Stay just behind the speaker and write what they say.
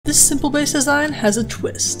This simple base design has a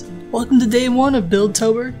twist. Welcome to day 1 of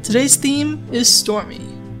Buildtober. Today's theme is Stormy.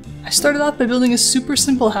 I started off by building a super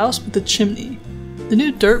simple house with a chimney. The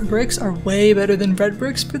new dirt bricks are way better than red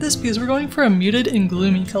bricks for this because we're going for a muted and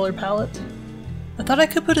gloomy color palette. I thought I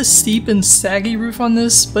could put a steep and saggy roof on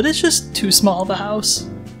this, but it's just too small of a house.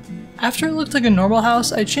 After it looked like a normal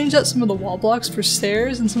house, I changed out some of the wall blocks for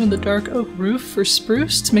stairs and some of the dark oak roof for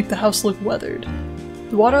spruce to make the house look weathered.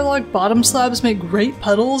 The waterlogged bottom slabs make great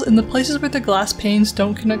puddles, and the places where the glass panes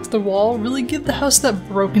don't connect to the wall really give the house that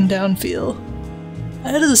broken down feel. I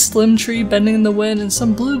added a slim tree bending in the wind and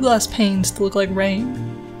some blue glass panes to look like rain.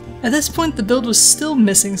 At this point the build was still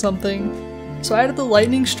missing something, so I added the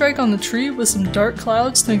lightning strike on the tree with some dark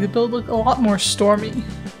clouds to make the build look a lot more stormy.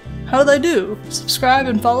 How did I do? Subscribe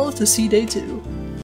and follow to see day 2.